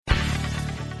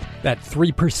That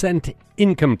 3%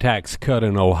 income tax cut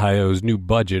in Ohio's new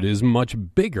budget is much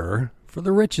bigger for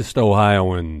the richest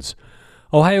Ohioans.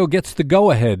 Ohio gets the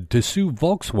go-ahead to sue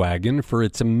Volkswagen for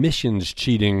its emissions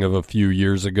cheating of a few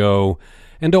years ago,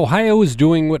 and Ohio is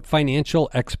doing what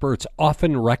financial experts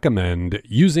often recommend,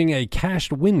 using a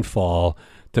cashed windfall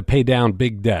to pay down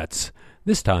big debts,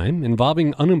 this time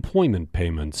involving unemployment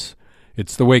payments.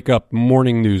 It's the Wake Up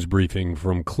Morning News Briefing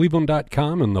from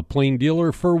Cleveland.com and the Plain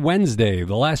Dealer for Wednesday,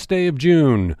 the last day of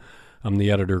June. I'm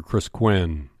the editor, Chris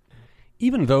Quinn.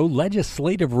 Even though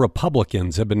legislative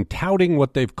Republicans have been touting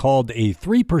what they've called a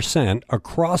 3%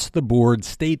 across-the-board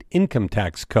state income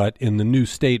tax cut in the new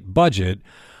state budget,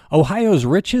 Ohio's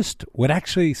richest would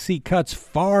actually see cuts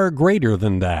far greater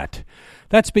than that.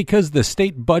 That's because the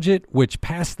state budget, which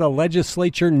passed the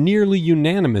legislature nearly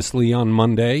unanimously on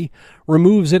Monday,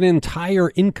 removes an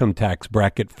entire income tax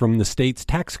bracket from the state's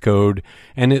tax code,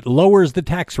 and it lowers the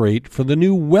tax rate for the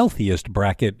new wealthiest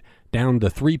bracket down to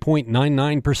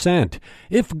 3.99%.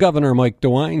 If Governor Mike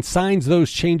DeWine signs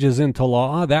those changes into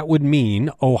law, that would mean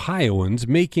Ohioans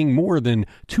making more than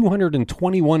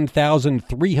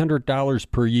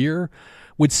 $221,300 per year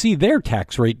would see their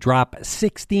tax rate drop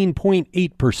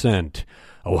 16.8%.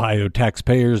 Ohio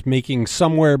taxpayers making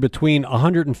somewhere between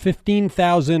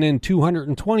 $115,000 and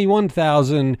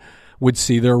 $221,000 would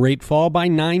see their rate fall by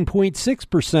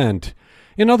 9.6%.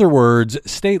 In other words,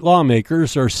 state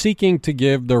lawmakers are seeking to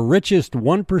give the richest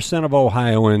 1% of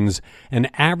Ohioans an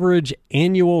average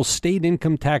annual state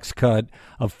income tax cut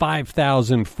of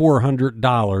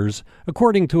 $5,400,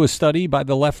 according to a study by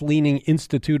the left-leaning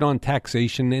Institute on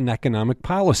Taxation and Economic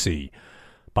Policy.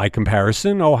 By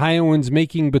comparison, Ohioans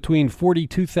making between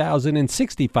 $42,000 and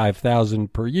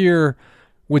 $65,000 per year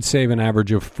would save an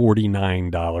average of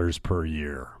 $49 per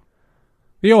year.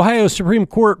 The Ohio Supreme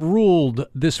Court ruled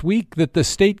this week that the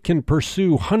state can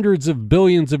pursue hundreds of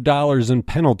billions of dollars in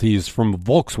penalties from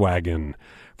Volkswagen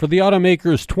for the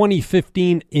automaker's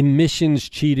 2015 emissions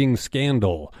cheating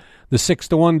scandal. The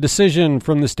 6-1 decision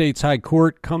from the state's high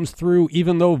court comes through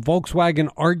even though Volkswagen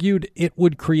argued it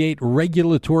would create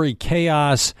regulatory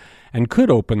chaos and could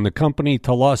open the company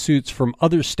to lawsuits from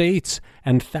other states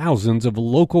and thousands of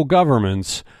local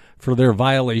governments for their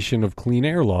violation of clean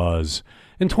air laws.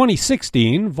 In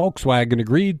 2016, Volkswagen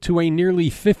agreed to a nearly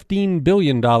 $15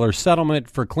 billion settlement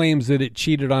for claims that it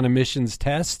cheated on emissions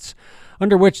tests,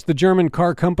 under which the German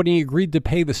car company agreed to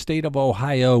pay the state of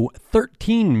Ohio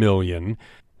 $13 million.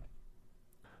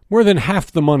 More than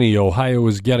half the money Ohio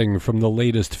is getting from the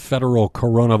latest federal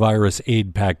coronavirus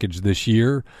aid package this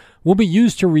year will be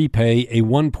used to repay a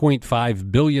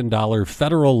 $1.5 billion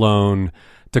federal loan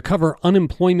to cover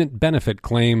unemployment benefit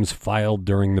claims filed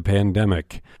during the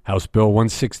pandemic. House Bill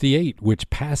 168, which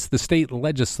passed the state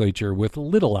legislature with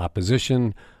little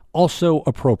opposition, also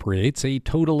appropriates a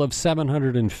total of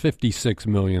 $756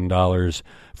 million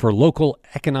for local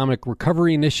economic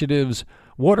recovery initiatives,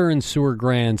 water and sewer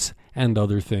grants, and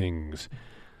other things.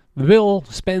 The bill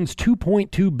spends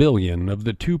 $2.2 billion of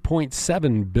the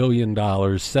 $2.7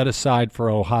 billion set aside for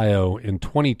Ohio in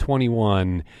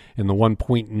 2021 in the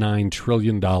 $1.9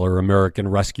 trillion American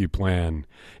Rescue Plan.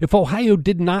 If Ohio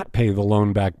did not pay the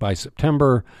loan back by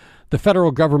September, the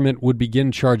federal government would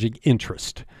begin charging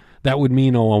interest. That would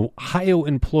mean Ohio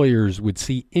employers would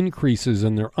see increases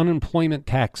in their unemployment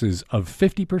taxes of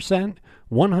 50%,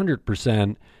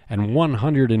 100%, and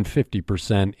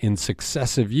 150% in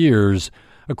successive years,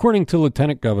 according to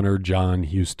Lieutenant Governor John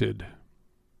Husted.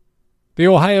 The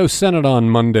Ohio Senate on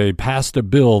Monday passed a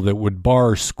bill that would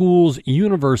bar schools,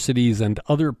 universities, and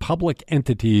other public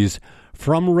entities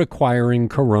from requiring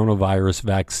coronavirus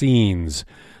vaccines.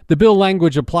 The bill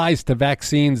language applies to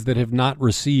vaccines that have not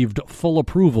received full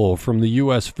approval from the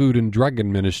U.S. Food and Drug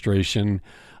Administration,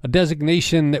 a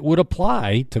designation that would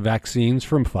apply to vaccines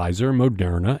from Pfizer,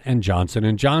 Moderna, and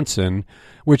Johnson & Johnson,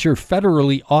 which are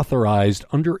federally authorized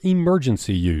under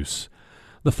emergency use.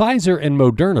 The Pfizer and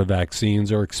Moderna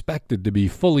vaccines are expected to be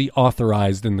fully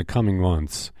authorized in the coming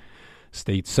months.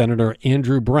 State Senator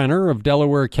Andrew Brenner of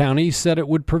Delaware County said it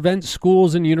would prevent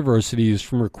schools and universities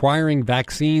from requiring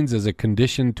vaccines as a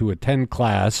condition to attend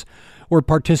class or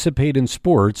participate in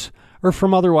sports, or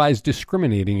from otherwise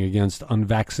discriminating against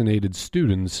unvaccinated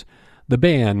students. The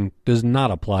ban does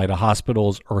not apply to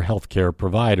hospitals or healthcare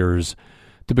providers.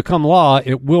 To become law,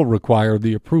 it will require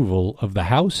the approval of the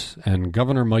House and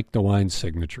Governor Mike DeWine's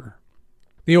signature.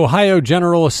 The Ohio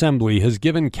General Assembly has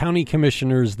given county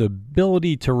commissioners the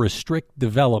ability to restrict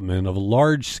development of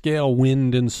large-scale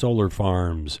wind and solar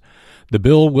farms. The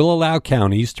bill will allow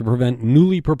counties to prevent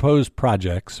newly proposed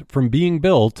projects from being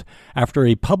built after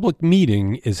a public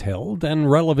meeting is held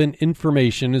and relevant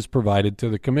information is provided to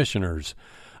the commissioners.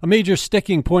 A major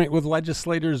sticking point with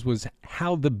legislators was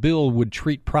how the bill would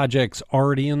treat projects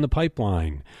already in the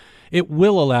pipeline. It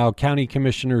will allow county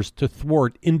commissioners to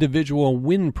thwart individual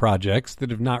wind projects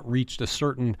that have not reached a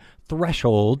certain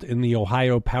threshold in the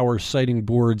Ohio Power Siting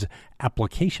Board's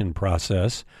application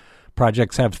process.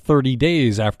 Projects have 30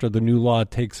 days after the new law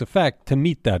takes effect to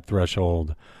meet that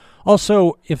threshold.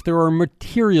 Also, if there are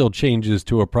material changes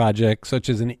to a project, such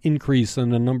as an increase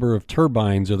in the number of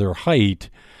turbines or their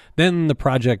height, then the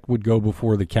project would go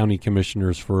before the county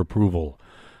commissioners for approval.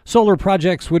 Solar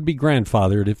projects would be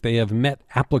grandfathered if they have met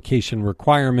application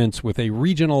requirements with a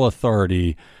regional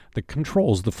authority that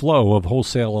controls the flow of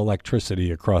wholesale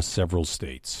electricity across several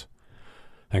states.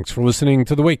 Thanks for listening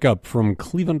to The Wake Up from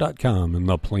Cleveland.com and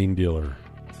The Plain Dealer.